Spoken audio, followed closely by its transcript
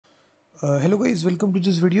Hello guys, welcome to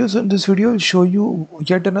this video. So in this video, I'll show you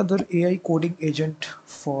yet another AI coding agent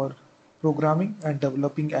for programming and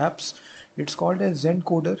developing apps. It's called as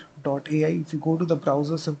Zencoder.ai. If you go to the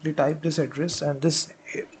browser, simply type this address and this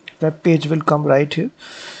web page will come right here.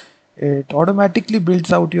 It automatically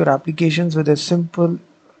builds out your applications with a simple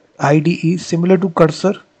IDE similar to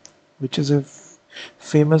Cursor, which is a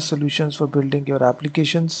famous solutions for building your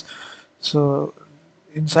applications. So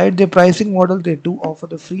inside their pricing model, they do offer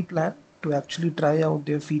the free plan to actually try out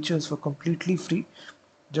their features for completely free.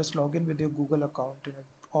 Just log in with your Google account and it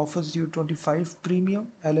offers you 25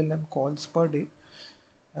 premium LLM calls per day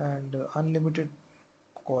and unlimited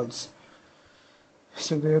calls.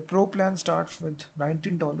 So the pro plan starts with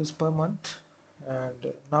 $19 per month.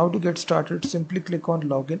 And now to get started, simply click on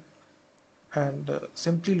login and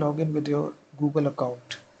simply log in with your Google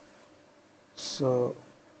account. So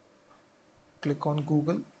click on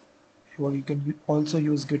Google, or you can also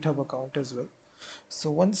use GitHub account as well.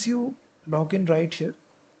 So once you log in right here,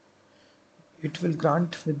 it will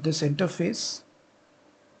grant with this interface.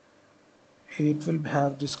 It will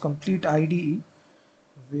have this complete IDE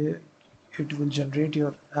where it will generate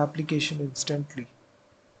your application instantly.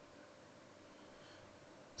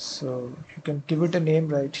 So you can give it a name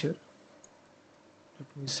right here.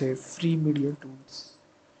 Let me say free media tools.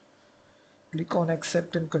 Click on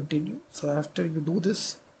accept and continue. So after you do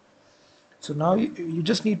this, so now you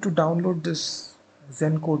just need to download this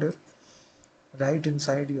Zencoder right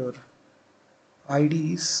inside your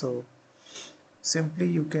IDEs. So simply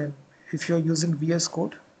you can, if you're using VS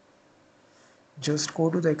Code, just go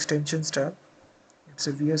to the extensions tab. It's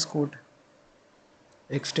a VS Code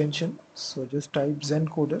extension. So just type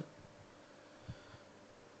Zencoder.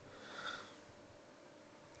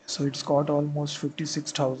 So it's got almost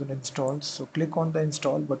 56,000 installs. So click on the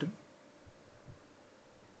install button.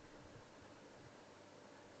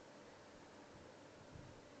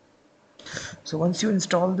 So once you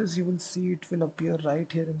install this, you will see it will appear right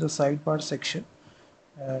here in the sidebar section.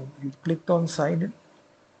 And you clicked on sign in,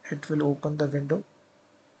 it will open the window.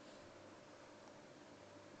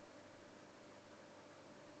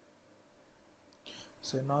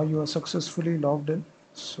 So now you are successfully logged in.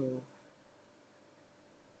 So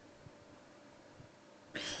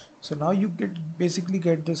now you basically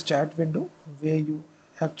get this chat window where you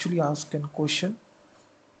actually ask a question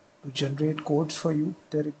to generate codes for you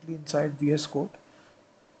directly inside VS Code.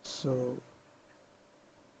 So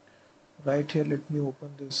right here, let me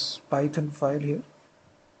open this Python file here.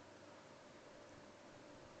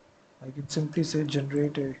 I can simply say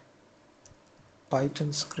generate a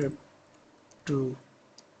Python script to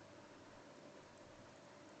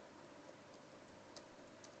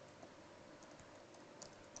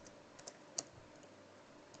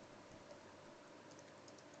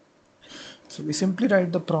so we simply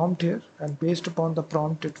write the prompt here, and based upon the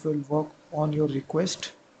prompt it will work on your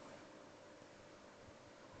request.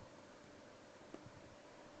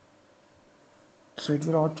 So it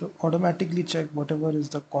will automatically check whatever is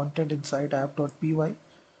the content inside app.py,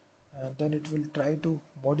 and then it will try to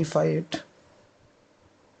modify it.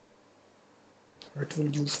 It will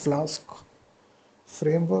use Flask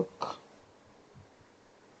framework.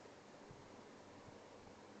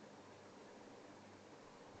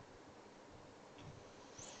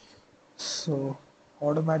 So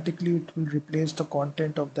automatically it will replace the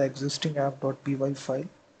content of the existing app.py file.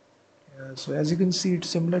 So as you can see, it's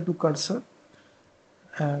similar to Cursor,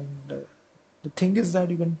 and the thing is that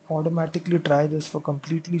you can automatically try this for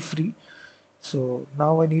completely free. So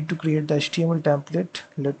now I need to create the HTML template.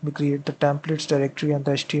 Let me create the templates directory and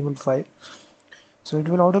the HTML file. So it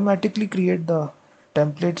will automatically create the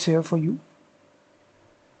templates here for you.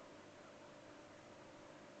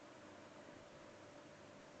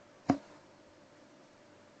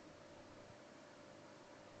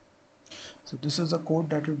 So this is the code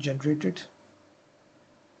that it generated.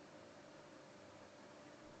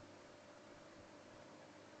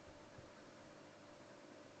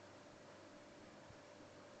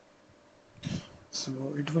 So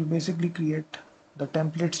it will basically create the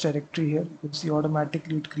templates directory here. You can see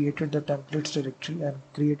automatically it created the templates directory and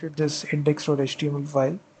created this index.html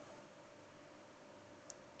file.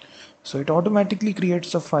 So it automatically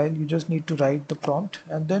creates a file. You just need to write the prompt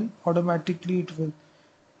and then automatically it will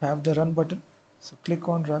have the run button. So click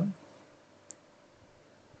on run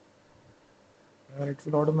and it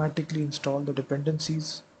will automatically install the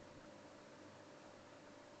dependencies.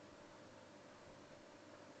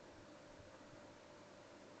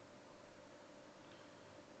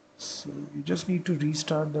 So you just need to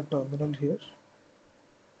restart the terminal here.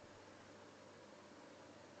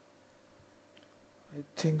 I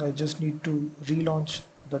think I just need to relaunch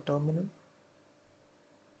the terminal.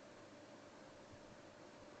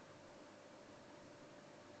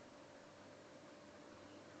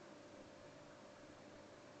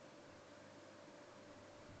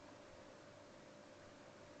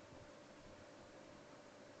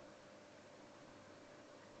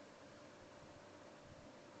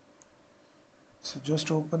 So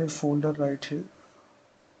just open a folder right here.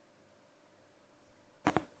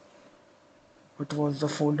 What was the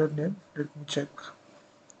folder name? Let me check.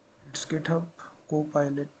 It's GitHub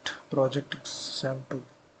Copilot Project Example.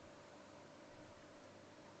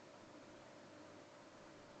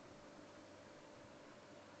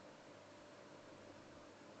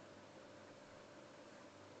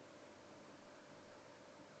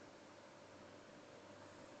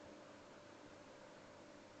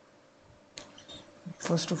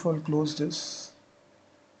 First of all, close this.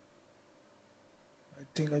 I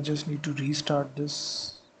think I just need to restart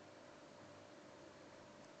this.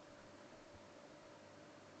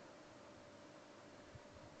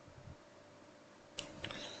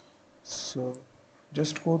 So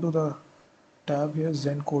just go to the tab here,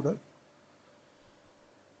 Zencoder.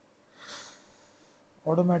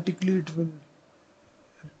 Automatically it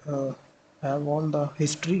will have all the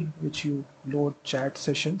history which you load chat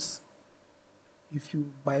sessions. If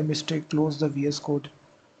you by mistake close the VS Code,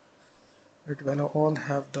 it will all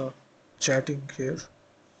have the chatting here.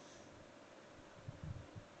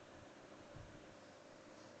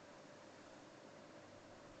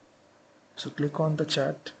 So click on the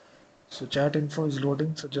chat. So chat info is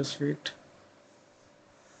loading, so just wait.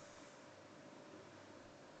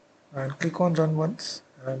 And click on run once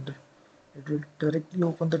and it will directly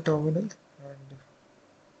open the terminal, and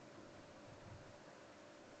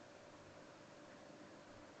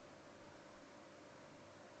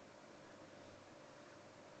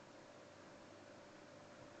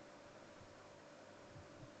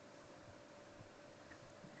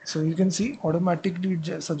so you can see automatically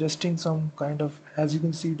suggesting some kind of, as you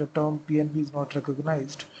can see the term PNB is not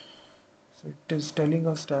recognized. So it is telling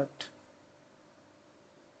us that.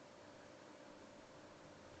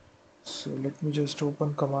 So let me just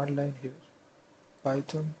open command line here,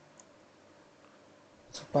 Python.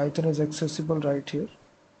 So Python is accessible right here,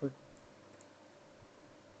 but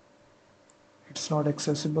it's not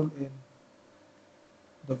accessible in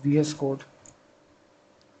the VS Code.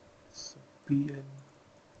 So PN.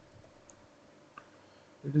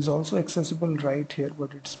 It is also accessible right here,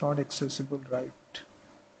 but it's not accessible right.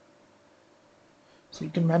 So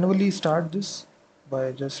you can manually start this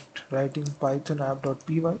by just writing python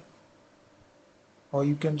app.py, or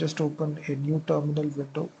you can just open a new terminal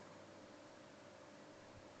window,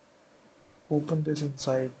 open this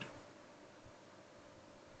inside.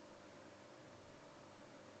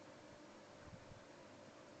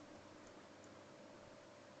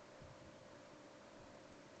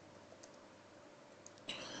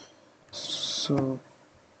 So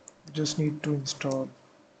you just need to install.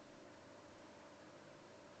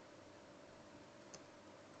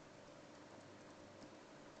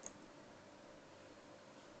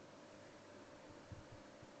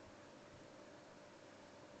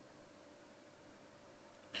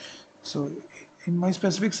 So in my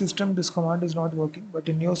specific system, this command is not working, but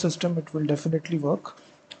in your system, it will definitely work.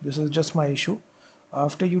 This is just my issue.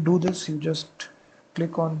 After you do this, you just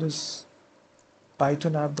click on this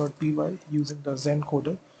python app.py using the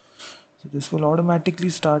Zencoder. So this will automatically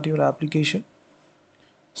start your application.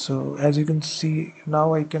 So as you can see,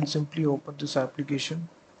 now I can simply open this application.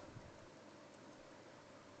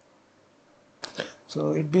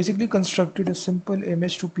 So it basically constructed a simple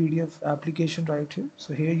image to PDF application right here.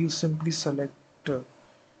 So here you simply select the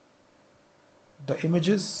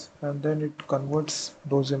images, and then it converts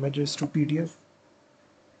those images to PDF.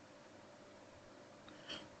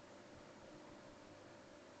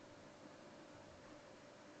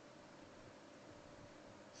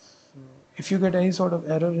 So if you get any sort of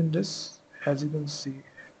error in this, as you can see,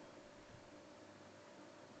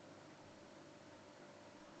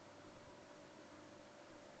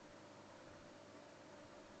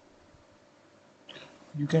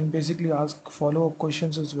 you can basically ask follow-up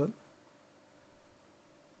questions as well.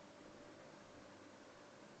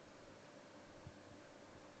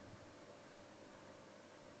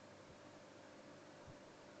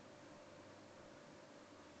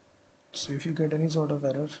 So if you get any sort of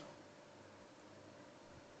error,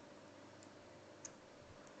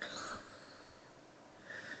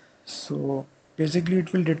 so basically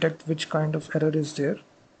it will detect which kind of error is there.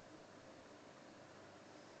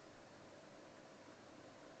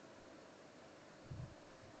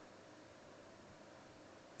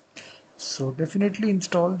 So So definitely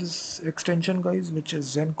install this extension, guys, which is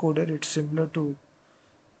Zencoder. It's similar to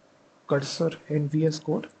Cursor in VS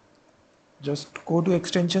Code. Just go to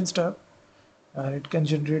extensions tab and it can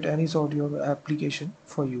generate any sort of application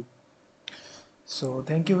for you. So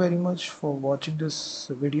thank you very much for watching this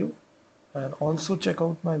video, and also check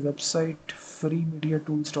out my website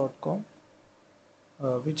freemediatools.com,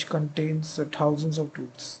 which contains thousands of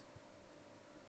tools.